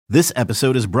This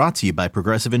episode is brought to you by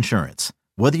Progressive Insurance.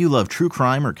 Whether you love true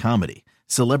crime or comedy,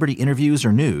 celebrity interviews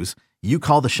or news, you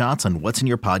call the shots on what's in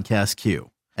your podcast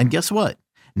queue. And guess what?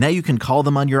 Now you can call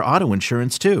them on your auto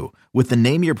insurance too with the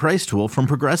Name Your Price tool from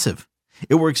Progressive.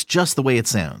 It works just the way it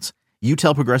sounds. You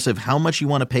tell Progressive how much you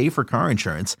want to pay for car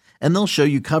insurance, and they'll show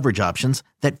you coverage options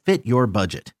that fit your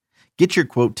budget. Get your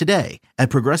quote today at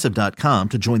Progressive.com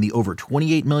to join the over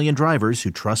 28 million drivers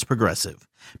who trust Progressive.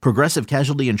 Progressive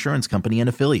Casualty Insurance Company and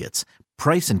Affiliates.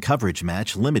 Price and coverage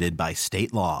match limited by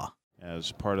state law.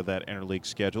 As part of that interleague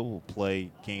schedule, we'll play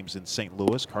games in St.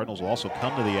 Louis. Cardinals will also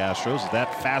come to the Astros.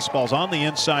 That fastball's on the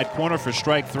inside corner for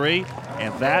strike three,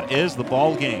 and that is the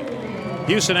ball game.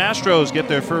 Houston Astros get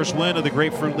their first win of the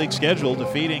Grapefruit League schedule,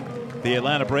 defeating the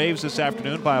Atlanta Braves this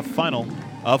afternoon by a final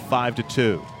of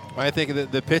 5-2. I think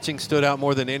that the pitching stood out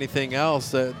more than anything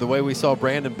else. The way we saw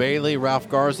Brandon Bailey, Ralph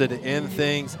Garza to end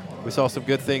things. We saw some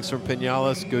good things from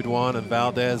Pinales, Goodwin, and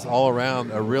Valdez. All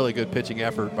around, a really good pitching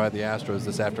effort by the Astros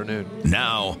this afternoon.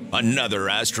 Now, another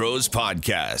Astros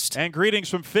podcast. And greetings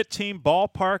from Fit Team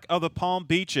Ballpark of the Palm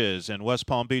Beaches in West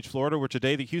Palm Beach, Florida, where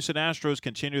today the Houston Astros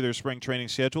continue their spring training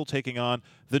schedule, taking on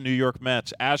the New York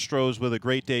Mets. Astros with a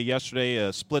great day yesterday.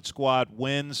 A split squad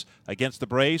wins against the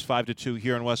Braves, 5-2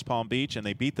 here in West Palm Beach, and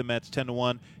they beat the Mets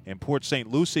 10-1 in Port St.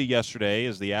 Lucie yesterday,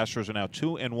 as the Astros are now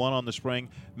 2-1 on the spring.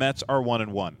 Mets are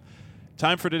 1-1.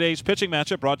 Time for today's pitching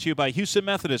matchup, brought to you by Houston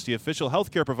Methodist, the official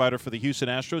healthcare provider for the Houston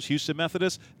Astros. Houston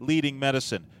Methodist, leading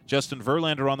medicine. Justin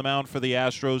Verlander on the mound for the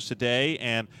Astros today,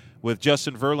 and with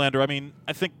Justin Verlander,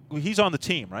 I think he's on the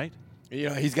team, right? You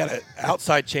know, he's got an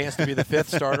outside chance to be the fifth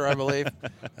starter, I believe.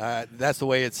 That's the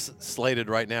way it's slated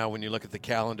right now when you look at the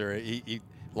calendar. He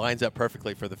lines up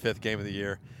perfectly for the fifth game of the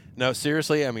year. No,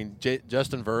 seriously,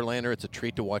 Justin Verlander, it's a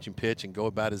treat to watch him pitch and go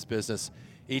about his business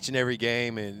each and every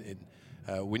game, and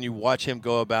when you watch him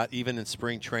go about, even in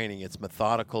spring training, it's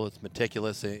methodical, it's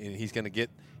meticulous, and he's going to get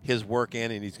his work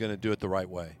in, and he's going to do it the right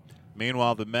way.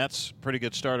 Meanwhile, the Mets, pretty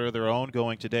good starter of their own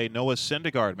going today. Noah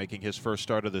Syndergaard making his first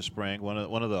start of the spring, one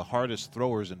of the hardest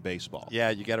throwers in baseball.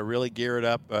 Yeah, you got to really gear it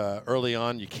up early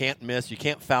on. You can't miss. You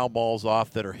can't foul balls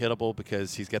off that are hittable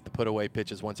because he's got the put-away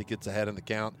pitches once he gets ahead in the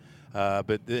count.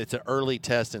 But it's an early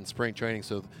test in spring training,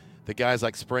 so the guys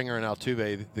like Springer and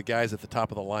Altuve, the guys at the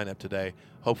top of the lineup today,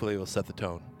 hopefully will set the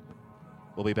tone.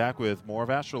 We'll be back with more of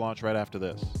Astro Launch right after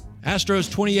this.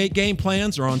 Astros 28 game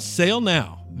plans are on sale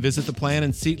now. Visit the plan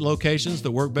and seat locations that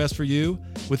work best for you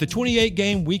with the 28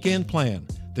 game weekend plan,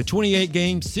 the 28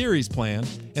 game series plan,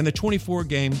 and the 24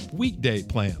 game weekday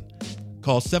plan.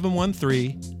 Call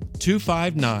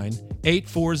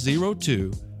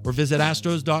 713-259-8402 or visit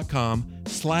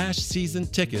astros.com/season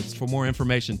tickets for more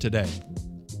information today.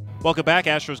 Welcome back.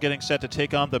 Astros getting set to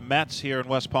take on the Mets here in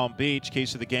West Palm Beach.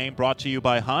 Case of the game brought to you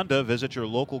by Honda. Visit your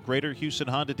local Greater Houston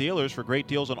Honda dealers for great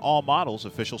deals on all models.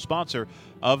 Official sponsor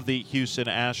of the Houston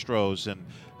Astros. And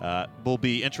we'll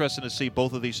be interested to see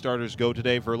both of these starters go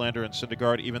today, Verlander and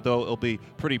Syndergaard, even though it'll be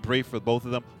pretty brief for both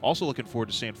of them. Also looking forward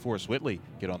to seeing Forrest Whitley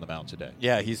get on the mound today.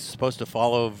 Yeah, he's supposed to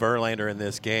follow Verlander in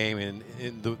this game, and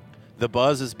the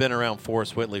buzz has been around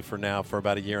Forrest Whitley for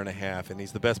about a year and a half, and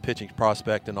he's the best pitching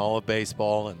prospect in all of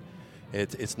baseball, and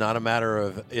it's not a matter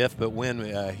of if but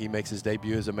when he makes his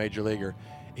debut as a major leaguer.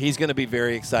 He's going to be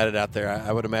very excited out there.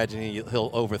 I would imagine he'll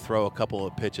overthrow a couple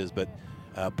of pitches, but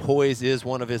poise is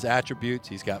one of his attributes.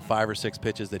 He's got 5 or 6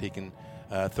 pitches that he can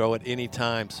throw at any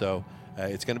time, so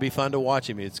it's going to be fun to watch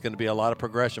him. It's going to be a lot of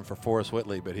progression for Forrest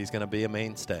Whitley, but he's going to be a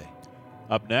mainstay.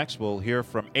 Up next, we'll hear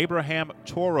from Abraham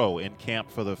Toro in camp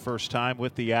for the first time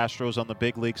with the Astros on the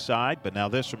big league side. But now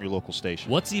this from your local station.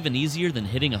 What's even easier than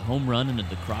hitting a home run into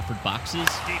the Crawford boxes?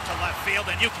 Deep to left field,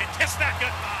 and you can kiss that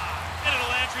goodbye into the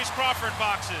Landry's Crawford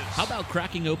boxes. How about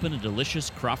cracking open a delicious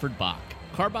Crawford Bach?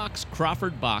 Carbox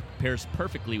Crawford Bach pairs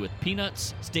perfectly with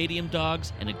peanuts, stadium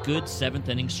dogs, and a good 7th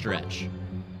inning stretch.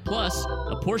 Plus,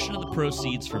 a portion of the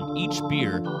proceeds from each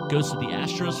beer goes to the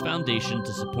Astros Foundation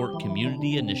to support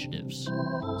community initiatives.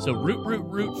 So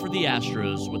root for the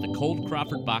Astros with a cold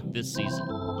Crawford Bach this season.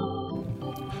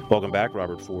 Welcome back.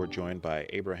 Robert Ford joined by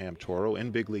Abraham Toro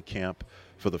in big league camp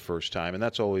for the first time, and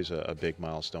that's always a big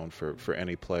milestone for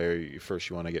any player. First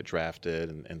you want to get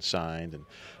drafted and signed, and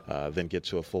then get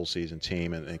to a full season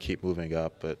team and keep moving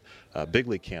up. But big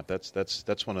league camp,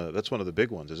 that's one of the big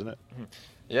ones, isn't it?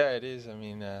 Yeah, it is.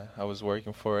 I was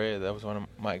working for it. That was one of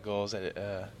my goals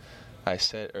that I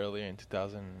set earlier in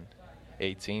 2018.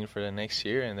 18 for the next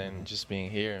year, and then just being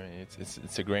here, I mean,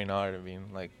 it's a great honor to be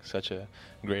in like such a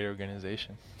great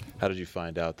organization. How did you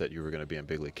find out that you were going to be in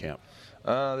big league camp?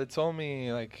 They told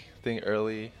me I think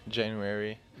early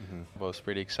January. I was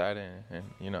pretty excited, and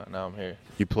now I'm here.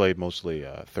 You played mostly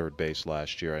third base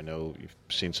last year. I know you've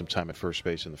seen some time at first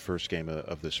base in the first game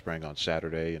of the spring on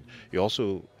Saturday, and you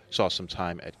also saw some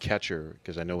time at catcher,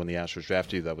 because I know when the Astros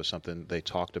drafted you, that was something they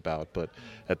talked about. But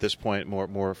at this point,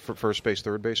 more first base,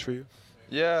 third base for you?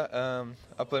 Yeah,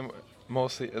 I play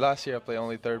mostly. Last year I played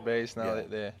only third base. Now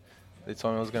they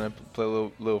told me I was gonna play a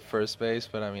little first base,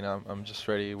 but I mean I'm just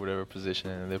ready whatever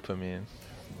position they put me in.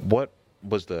 What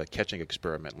was the catching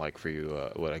experiment like for you?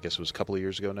 I guess it was a couple of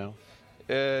years ago now.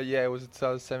 Yeah, it was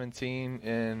 2017,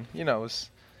 and I was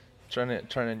trying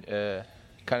to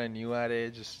kind of new at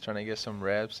it, just trying to get some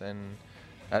reps, and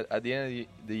at the end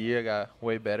of the year I got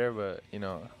way better, but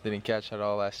didn't catch at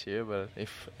all last year. But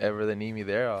if ever they need me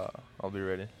there, I'll be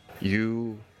ready.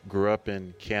 You grew up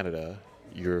in Canada,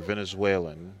 you're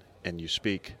Venezuelan, and you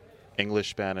speak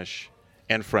English, Spanish,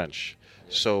 and French.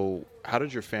 So how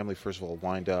did your family, first of all,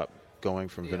 wind up going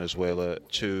from Venezuela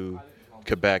to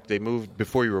Quebec? They moved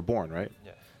before you were born, right?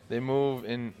 Yeah. They moved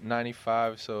in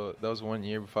 '95, so that was 1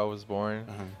 year before I was born.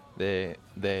 They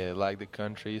liked the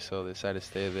country, so they decided to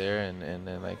stay there, and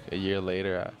then like a year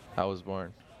later, I was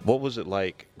born. What was it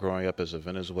like growing up as a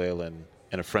Venezuelan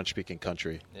in a French-speaking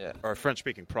country? Yeah. Or a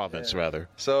French-speaking province, rather.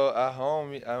 So at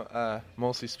home, I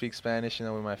mostly speak Spanish, with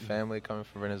my family coming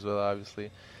from Venezuela,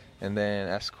 obviously. And then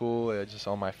at school, just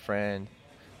all my friends,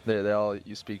 they all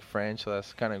you speak French, so I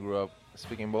kind of grew up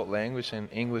speaking both language and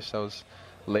English. That was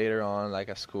later on, like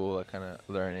at school, I kind of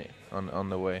learned it on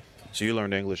the way. So you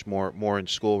learned English more in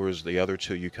school, whereas the other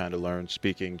two you kind of learned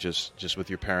speaking just with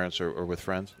your parents or with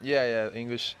friends? Yeah,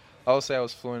 English. I would say I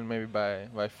was fluent maybe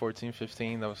by 14,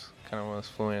 15. That was kind of when I was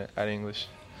fluent at English.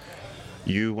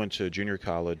 You went to junior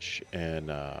college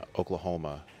in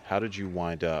Oklahoma. How did you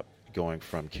wind up going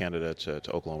from Canada to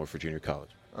Oklahoma for junior college?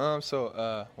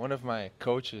 So one of my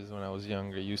coaches when I was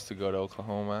younger used to go to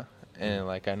Oklahoma, and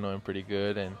I know him pretty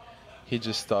good, and he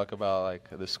just talked about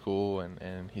the school,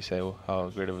 and he said how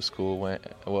great of a school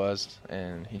it was,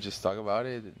 and he just talked about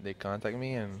it. They contacted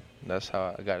me, and that's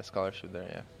how I got a scholarship there.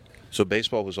 Yeah. So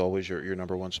baseball was always your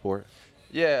number one sport?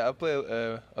 Yeah, I play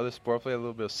other sport. I play a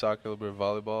little bit of soccer, a little bit of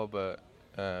volleyball,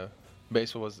 but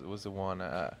baseball was the one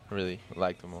I really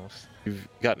liked the most. You've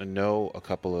gotten to know a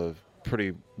couple of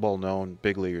pretty well-known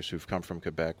big leaguers who've come from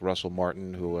Quebec. Russell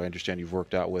Martin, who I understand you've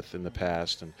worked out with in the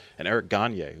past, and Eric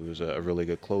Gagne, who's a really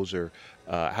good closer.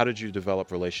 How did you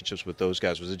develop relationships with those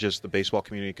guys? Was it just the baseball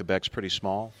community in Quebec's pretty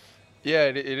small? Yeah,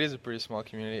 it is a pretty small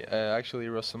community. Actually,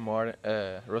 Russell Martin,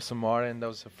 that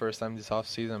was the first time this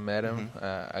offseason I met him.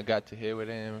 I got to hit with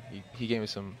him. He gave me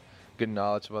some good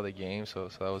knowledge about the game, so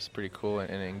that was pretty cool. And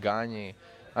then Gagne,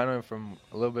 I know him from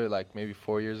a little bit maybe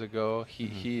 4 years ago.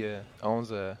 He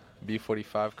owns a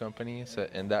B45 company,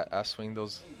 and that I swing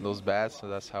those bats, so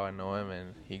that's how I know him,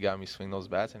 and he got me swing those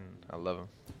bats, and I love him.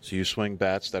 So you swing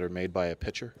bats that are made by a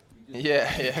pitcher?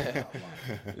 Yeah.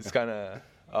 It's kind of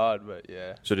odd, but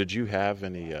yeah. So did you have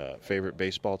any favorite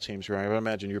baseball teams around? I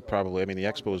imagine you're probably, the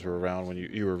Expos were around when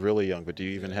you were really young, but do you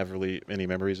even have really any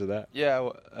memories of that? Yeah,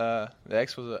 the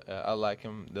Expos, I like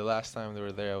them. The last time they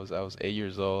were there, I was 8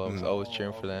 years old. I was always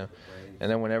cheering for them. And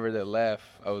then whenever they left,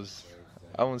 I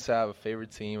wouldn't say I have a favorite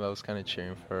team. I was kind of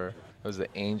cheering for it was the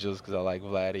Angels because I like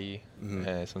Vladdy,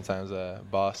 and sometimes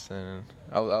Boston.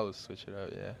 I would switch it up,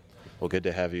 yeah. Well, good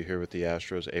to have you here with the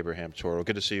Astros, Abraham Toro.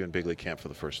 Good to see you in big league camp for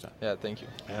the first time. Yeah, thank you.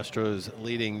 Astros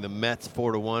leading the Mets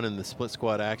 4-1 in the split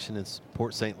squad action in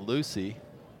Port St. Lucie.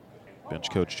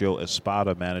 Bench coach Joe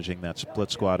Espada managing that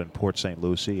split squad in Port St.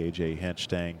 Lucie. A.J. Hinch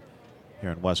staying here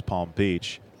in West Palm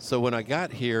Beach. So when I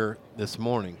got here this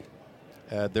morning,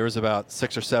 there was about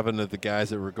 6 or 7 of the guys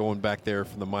that were going back there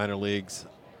from the minor leagues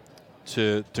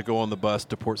to go on the bus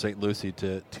to Port St. Lucie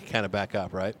to kind of back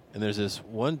up, right? And there's this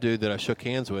one dude that I shook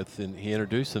hands with, and he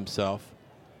introduced himself,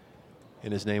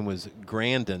 and his name was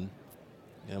Grandin.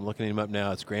 And I'm looking him up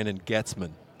now. It's Grandin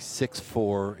Getzman.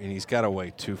 6'4", and he's got to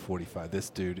weigh 245. This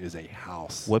dude is a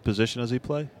house. What position does he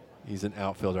play? He's an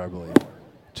outfielder, I believe.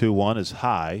 2-1 is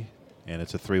high, and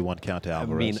it's a 3-1 count to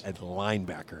Alvarez. I mean, a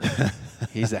linebacker.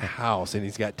 He's a house, and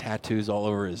he's got tattoos all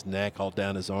over his neck, all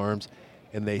down his arms.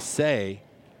 And they say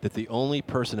that the only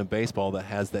person in baseball that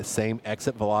has that same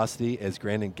exit velocity as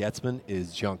Grandin Getzman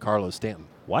is Giancarlo Stanton.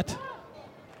 What?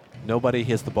 Nobody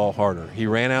hits the ball harder. He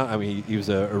ran out. I mean, he was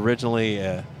originally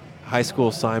high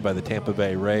school signed by the Tampa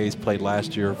Bay Rays, played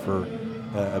last year for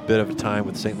a bit of a time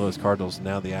with the St. Louis Cardinals.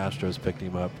 Now the Astros picked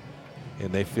him up,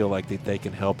 and they feel like they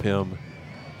can help him,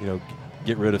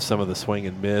 get rid of some of the swing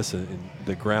and miss and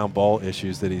the ground ball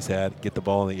issues that he's had, get the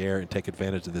ball in the air and take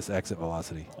advantage of this exit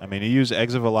velocity. I mean, you use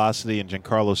exit velocity and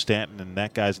Giancarlo Stanton and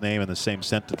that guy's name in the same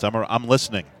sentence. I'm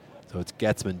listening. So it's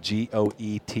Getzman,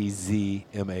 Goetzman.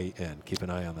 Keep an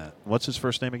eye on that. What's his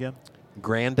first name again?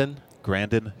 Grandin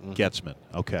Getzman.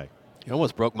 Okay. He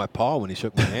almost broke my paw when he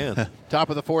shook my hand.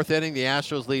 Top of the fourth inning, the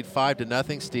Astros lead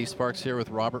 5-0. Steve Sparks here with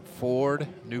Robert Ford.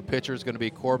 New pitcher is going to be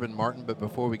Corbin Martin, but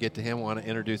before we get to him, I want to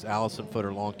introduce Allison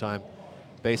Footer, longtime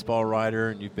baseball writer,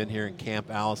 and you've been here in Camp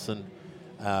Allison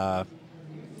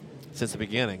since the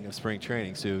beginning of spring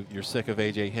training. So you're sick of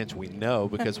A.J. Hinch, we know,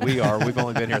 because we are. We've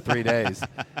only been here 3 days.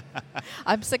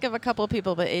 I'm sick of a couple of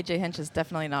people, but A.J. Hinch is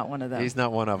definitely not one of them. He's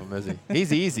not one of them, is he?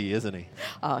 He's easy, isn't he?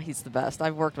 Oh, he's the best.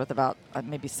 I've worked with about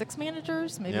maybe 6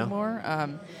 managers, maybe more.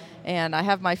 And I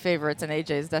have my favorites, and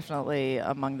A.J. is definitely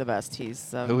among the best.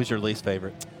 He's Who was your least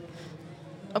favorite?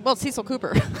 Well, Cecil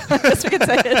Cooper. I guess we could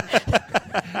say it.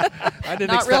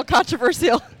 Not real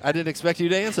controversial. I didn't expect you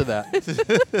to answer that.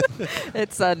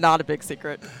 It's not a big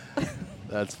secret.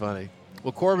 That's funny.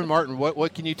 Well, Corbin Martin,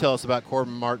 what can you tell us about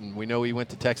Corbin Martin? We know he went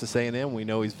to Texas A&M. We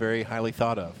know he's very highly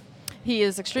thought of. He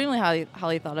is extremely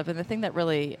highly thought of, and the thing that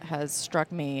really has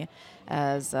struck me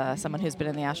as someone who's been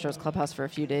in the Astros clubhouse for a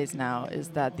few days now is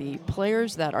that the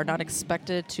players that are not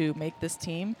expected to make this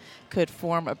team could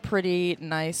form a pretty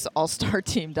nice all-star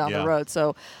team down the road.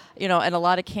 So, in a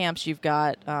lot of camps, you've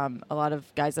got a lot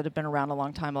of guys that have been around a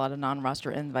long time, a lot of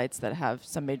non-roster invites that have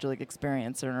some major league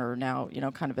experience and are now,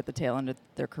 kind of at the tail end of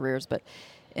their careers. But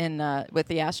with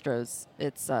the Astros,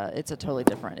 it's a totally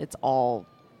different. It's all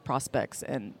prospects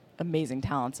and amazing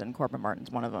talents, and Corbin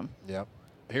Martin's one of them. Yep.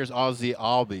 Here's Ozzie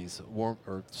Albies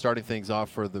starting things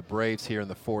off for the Braves here in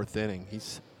the fourth inning.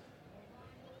 He's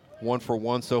 1 for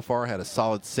 1 so far, had a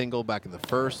solid single back in the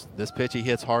first. This pitch he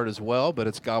hits hard as well, but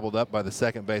it's gobbled up by the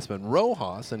second baseman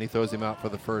Rojas, and he throws him out for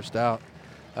the first out.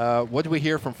 What did we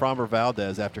hear from Framber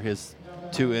Valdez after his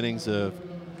 2 innings of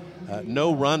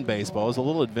no-run baseball? It was a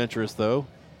little adventurous, though.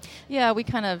 Yeah, we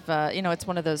kind of, it's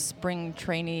one of those spring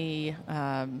trainee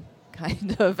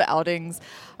kind of outings,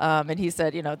 and he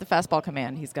said, the fastball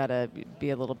command, he's got to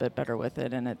be a little bit better with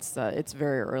it, and it's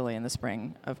very early in the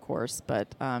spring, of course,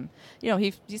 but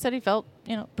he said he felt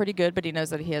pretty good, but he knows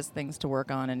that he has things to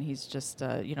work on, and he's just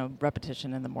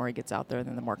repetition, and the more he gets out there,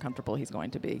 then the more comfortable he's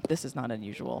going to be. This is not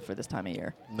unusual for this time of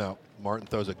year. No, Martin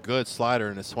throws a good slider,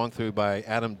 and it's swung through by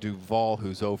Adam Duvall,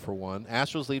 who's 0 for 1.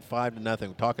 Astros lead 5-0.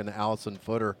 We're talking to Allison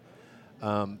Footer.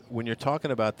 When you're talking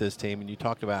about this team, and you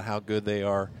talked about how good they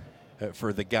are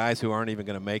for the guys who aren't even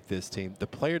going to make this team, the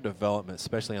player development,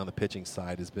 especially on the pitching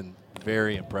side, has been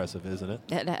very impressive, isn't it?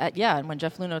 And when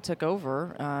Jeff Luhnow took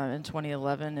over in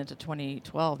 2011 into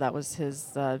 2012, that was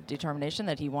his determination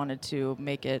that he wanted to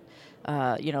make it,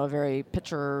 a very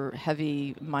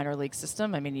pitcher-heavy minor league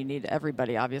system. I mean, you need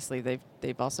everybody. Obviously,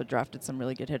 they've also drafted some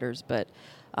really good hitters, but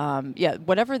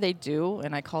whatever they do,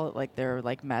 and I call it like their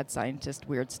mad scientist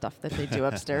weird stuff that they do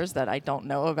upstairs that I don't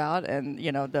know about. And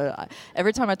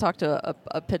every time I talk to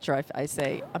a pitcher, I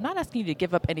say, I'm not asking you to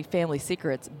give up any family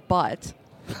secrets, but.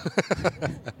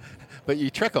 But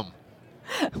you trick them.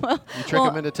 You trick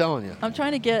them into telling you. I'm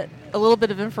trying to get a little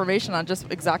bit of information on just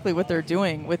exactly what they're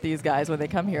doing with these guys when they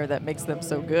come here that makes them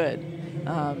so good.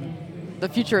 The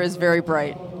future is very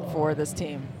bright for this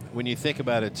team. When you think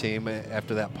about a team,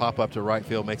 after that pop-up to right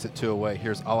field makes it 2 away,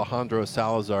 here's Alejandro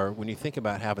Salazar. When you think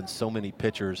about having so many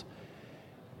pitchers,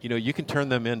 you can turn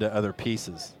them into other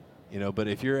pieces. But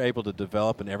if you're able to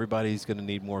develop, and everybody's going to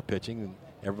need more pitching, and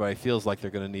everybody feels like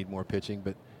they're going to need more pitching,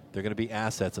 but they're going to be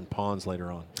assets and pawns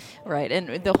later on. Right,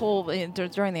 and the whole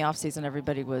during the offseason,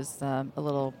 everybody was a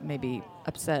little maybe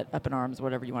upset, up in arms,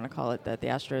 whatever you want to call it, that the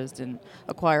Astros didn't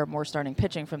acquire more starting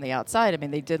pitching from the outside. I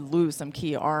mean, they did lose some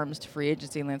key arms to free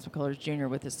agency, Lance McCullers Jr.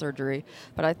 with his surgery.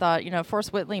 But I thought,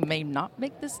 Forrest Whitley may not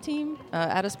make this team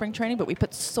out of spring training, but we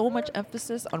put so much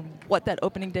emphasis on what that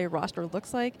opening day roster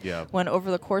looks like. Yeah. When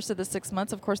over the course of the 6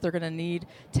 months, of course, they're going to need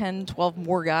 10, 12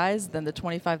 more guys than the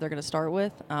 25 they're going to start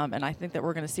with. And I think that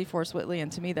we're going to see Forrest Whitley,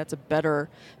 and to me, that's a better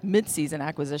midseason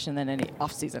acquisition than any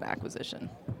offseason acquisition.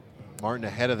 Martin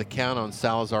ahead of the count on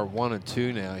Salazar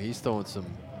 1-2 now. He's throwing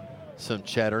some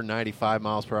cheddar, 95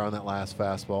 miles per hour on that last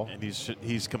fastball. And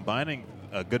he's combining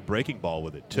a good breaking ball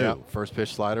with it, too. Yeah, first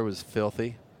pitch slider was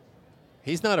filthy.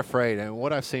 He's not afraid. And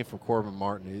what I've seen from Corbin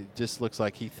Martin, it just looks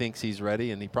like he thinks he's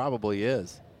ready, and he probably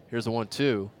is. Here's a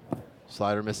 1-2.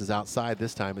 Slider misses outside.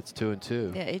 This time it's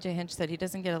 2-2. Yeah, A.J. Hinch said he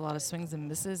doesn't get a lot of swings and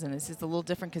misses, and this is a little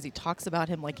different because he talks about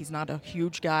him like he's not a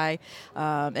huge guy,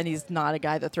 and he's not a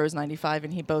guy that throws 95,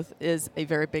 and he both is a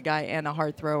very big guy and a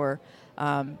hard thrower.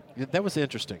 That was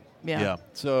interesting. Yeah.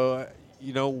 So,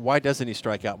 why doesn't he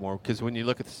strike out more? Because when you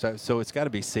look at so it's got to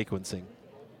be sequencing,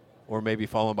 or maybe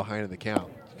falling behind in the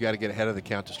count. You got to get ahead of the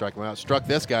count to strike him out. Struck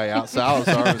this guy out,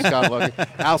 Salazar was Scott Lucky.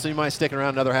 Allison, you mind sticking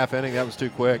around another half inning? That was too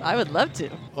quick. I would love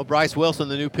to. Well, Bryce Wilson,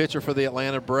 the new pitcher for the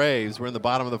Atlanta Braves. We're in the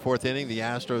bottom of the 4th inning. The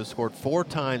Astros scored 4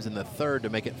 times in the 3rd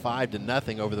to make it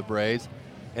 5-0 over the Braves.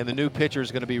 And the new pitcher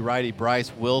is going to be righty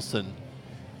Bryce Wilson,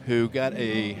 who got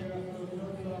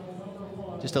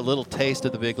just a little taste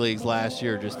of the big leagues last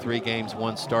year. Just 3 games,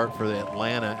 1 start for the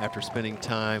Atlanta after spending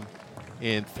time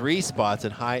in 3 spots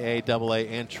in high A, double A,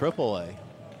 and triple A.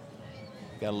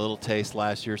 Got a little taste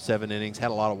last year, 7 innings,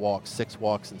 had a lot of walks, 6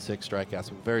 walks and 6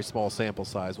 strikeouts. Very small sample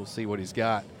size. We'll see what he's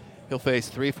got. He'll face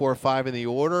 3, 4, 5 in the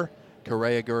order.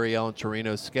 Correa, Gurriel, and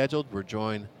Torino scheduled. We're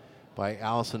joined by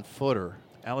Allison Footer.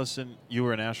 Allison, you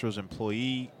were an Astros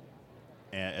employee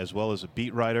as well as a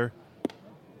beat writer.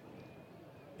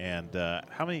 And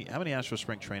how many Astros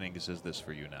spring trainings is this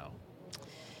for you now?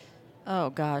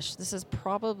 Oh gosh, this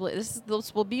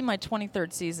will be my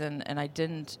 23rd season, and I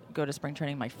didn't go to spring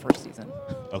training my first season.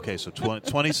 Okay, so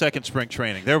 22nd spring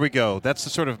training. There we go. That's the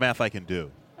sort of math I can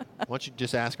do. Why don't you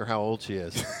just ask her how old she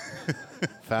is?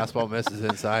 Fastball misses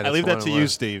inside. I leave that to you,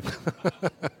 Steve.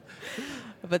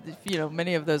 But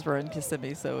many of those were in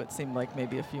Kissimmee, so it seemed like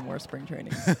maybe a few more spring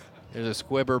trainings. There's a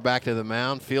squibber back to the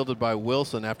mound, fielded by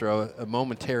Wilson after a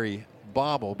momentary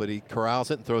bobble, but he corrals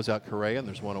it and throws out Correa, and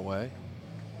there's 1 away.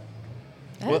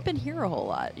 I haven't been here a whole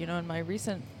lot. In my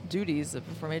recent duties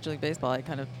for Major League Baseball, I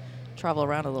kind of travel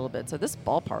around a little bit. So this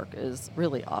ballpark is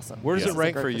really awesome. Where does it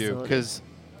rank for you? Because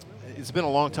it's been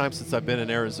a long time since I've been in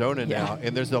Arizona now,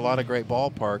 and there's a lot of great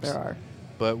ballparks. There are.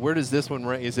 But where does this one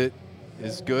rank? Is it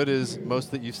as good as most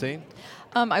that you've seen?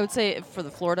 I would say for the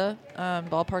Florida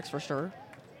ballparks, for sure.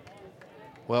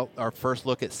 Well, our first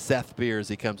look at Seth Beer as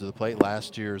he comes to the plate.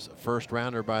 Last year's first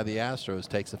rounder by the Astros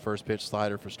takes the first pitch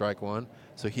slider for strike 1.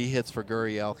 So he hits for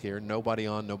Gurriel here. Nobody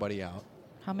on, nobody out.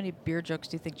 How many beer jokes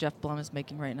do you think Jeff Blum is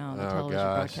making right now on the television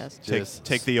broadcast?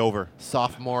 Take the over.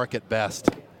 Sophomoric at best.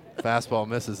 Fastball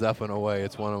misses up and away.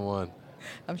 It's 1-1.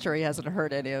 I'm sure he hasn't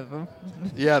heard any of them.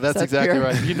 Yeah, that's exactly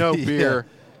right. Beer,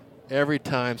 every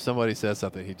time somebody says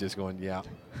something, he's just going, yeah.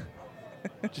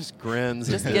 Just grins.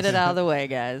 Just get it out of the way,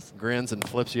 guys. Grins and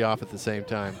flips you off at the same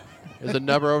time. There's a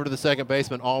number over to the second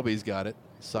baseman. Albies got it.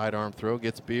 Sidearm throw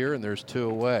gets Beer, and there's 2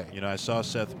 away. I saw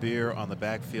Seth Beer on the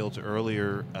backfields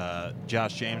earlier.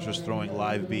 Josh James was throwing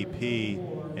live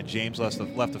BP, and James left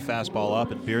the fastball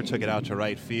up, and Beer took it out to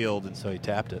right field. And so he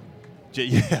tapped it.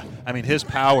 Yeah, his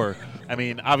power.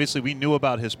 Obviously we knew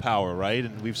about his power, right?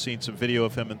 And we've seen some video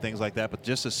of him and things like that, but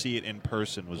just to see it in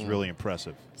person was really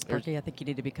impressive. Sparky, I think you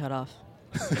need to be cut off.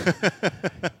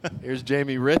 Here's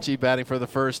Jamie Ritchie batting for the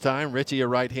first time. Ritchie, a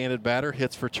right-handed batter,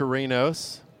 hits for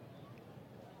Torinos.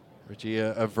 Ritchie,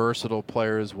 a versatile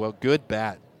player as well. Good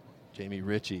bat, Jamie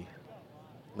Ritchie.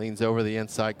 Leans over the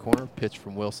inside corner, pitch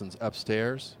from Wilson's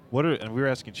upstairs. And we were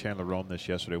asking Chandler Rome this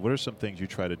yesterday. What are some things you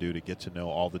try to do to get to know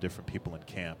all the different people in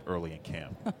camp, early in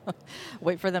camp?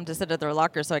 Wait for them to sit at their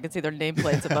lockers so I can see their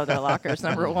nameplates above their lockers,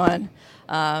 number 1.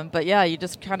 But yeah, you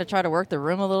just kind of try to work the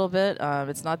room a little bit.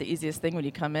 It's not the easiest thing when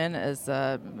you come in as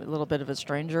a little bit of a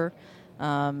stranger.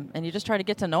 And you just try to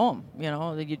get to know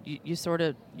them. You sort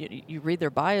of you read their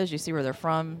bios, you see where they're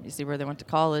from, you see where they went to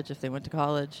college, if they went to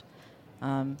college.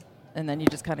 And then you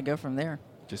just kind of go from there.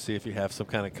 Just see if you have some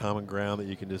kind of common ground that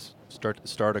you can just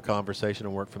start a conversation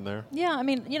and work from there. Yeah,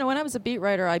 when I was a beat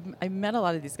writer, I met a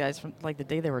lot of these guys from like the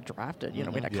day they were drafted. We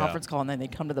had a conference call, and then they'd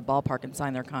come to the ballpark and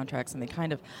sign their contracts, and they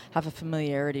kind of have a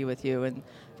familiarity with you. And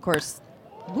of course,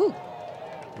 woo.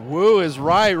 Woo is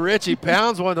right. Ritchie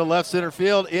pounds one to left center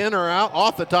field, in or out,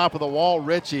 off the top of the wall.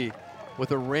 Ritchie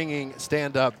with a ringing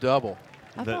stand-up double.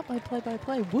 I thought my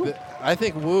play-by-play, woo. I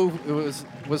think woo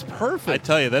was perfect. I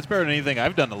tell you, that's better than anything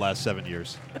I've done the last 7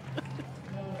 years.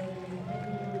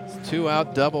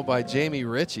 2-out double by Jamie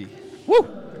Ritchie. Woo!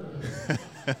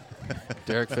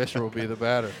 Derek Fisher will be the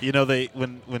batter.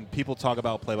 When people talk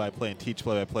about play-by-play and teach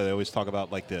play-by-play, they always talk about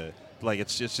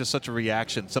it's just such a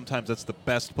reaction. Sometimes that's the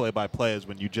best play-by-play is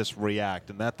when you just react,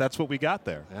 and that's what we got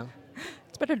there. Yeah.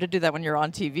 It's better to do that when you're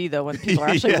on TV, though, when people are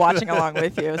actually watching along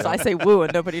with you. So I say woo,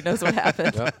 and nobody knows what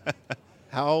happened. Yep.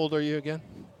 How old are you again?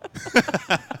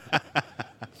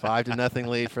 5-0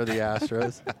 lead for the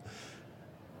Astros.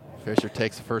 Fisher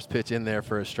takes the first pitch in there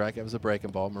for a strike. That was a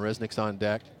breaking ball. Marisnik's on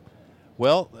deck.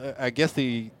 Well, I guess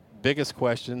the biggest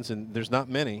questions, and there's not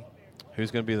many, who's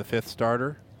going to be the 5th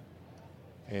starter?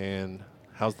 And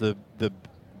how's the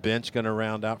bench going to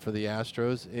round out for the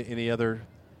Astros? Any other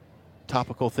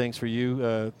topical things for you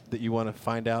that you want to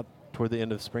find out before the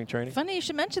end of spring training? Funny you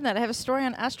should mention that. I have a story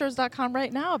on Astros.com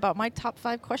right now about my top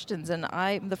 5 questions, and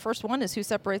the first one is who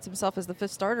separates himself as the 5th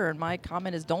starter, and my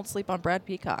comment is don't sleep on Brad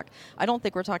Peacock. I don't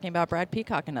think we're talking about Brad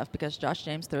Peacock enough because Josh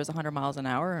James throws 100 miles an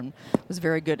hour and was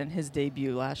very good in his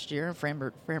debut last year.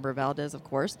 Framber Valdez, of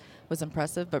course, was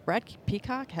impressive, but Brad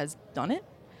Peacock has done it.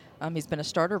 He's been a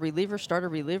starter,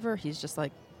 reliever. He's just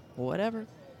like, whatever.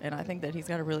 And I think that he's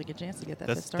got a really good chance to get that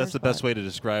 5th starter That's the best way to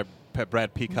describe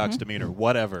Brad Peacock's demeanor.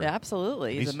 Whatever. Yeah,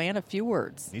 absolutely. He's a man of few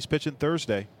words. He's pitching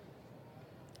Thursday.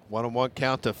 1-1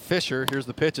 count to Fisher. Here's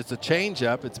the pitch. It's a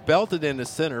changeup. It's belted into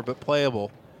center, but playable.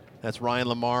 That's Ryan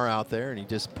Lamar out there, and he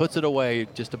just puts it away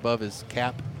just above his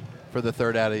cap for the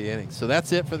 3rd out of the inning. So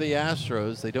that's it for the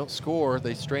Astros. They don't score.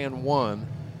 They strand 1.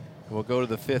 We'll go to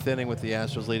the 5th inning with the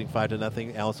Astros leading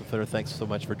 5-0. Allison Flitter, thanks so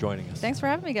much for joining us. Thanks for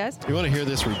having me, guys. You want to hear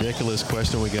this ridiculous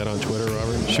question we got on Twitter,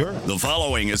 Robert? Sure. The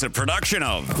following is a production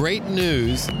of Great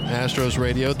news. Astros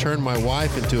Radio turned my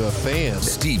wife into a fan.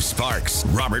 Steve Sparks,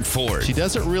 Robert Ford. She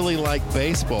doesn't really like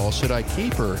baseball. Should I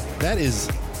keep her? That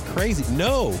is crazy.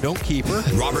 No, don't keep her.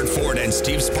 Robert Ford and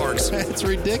Steve Sparks. That's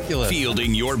ridiculous.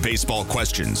 Fielding your baseball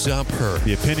questions. Dump her.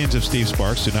 The opinions of Steve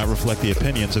Sparks do not reflect the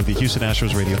opinions of the Houston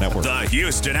Astros Radio Network. The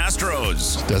Houston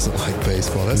Astros. She doesn't like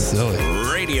baseball. That's silly.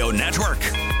 Radio Network.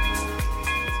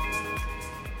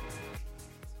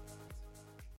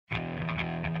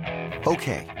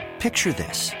 Okay, picture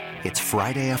this. It's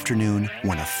Friday afternoon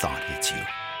when a thought hits you.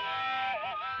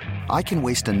 I can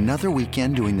waste another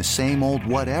weekend doing the same old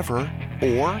whatever,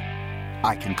 or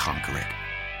I can conquer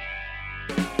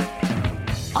it.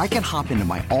 I can hop into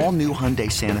my all-new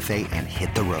Hyundai Santa Fe and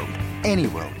hit the road. Any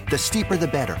road. The steeper, the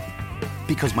better.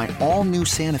 Because my all-new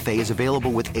Santa Fe is available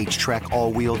with H-Track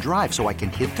all-wheel drive, so I can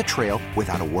hit the trail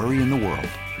without a worry in the world.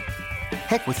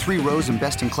 Heck, with 3 rows and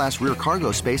best-in-class rear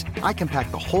cargo space, I can pack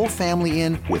the whole family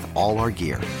in with all our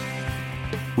gear.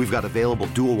 We've got available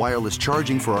dual wireless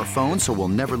charging for our phones, so we'll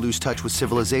never lose touch with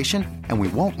civilization, and we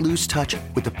won't lose touch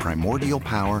with the primordial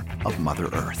power of Mother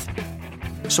Earth.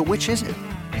 So which is it?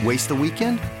 Waste the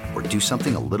weekend or do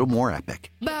something a little more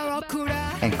epic?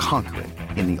 And conquer it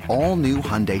in the all-new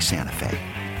Hyundai Santa Fe.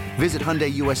 Visit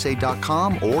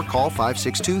HyundaiUSA.com or call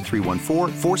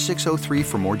 562-314-4603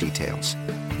 for more details.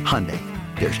 Hyundai,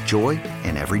 there's joy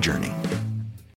in every journey.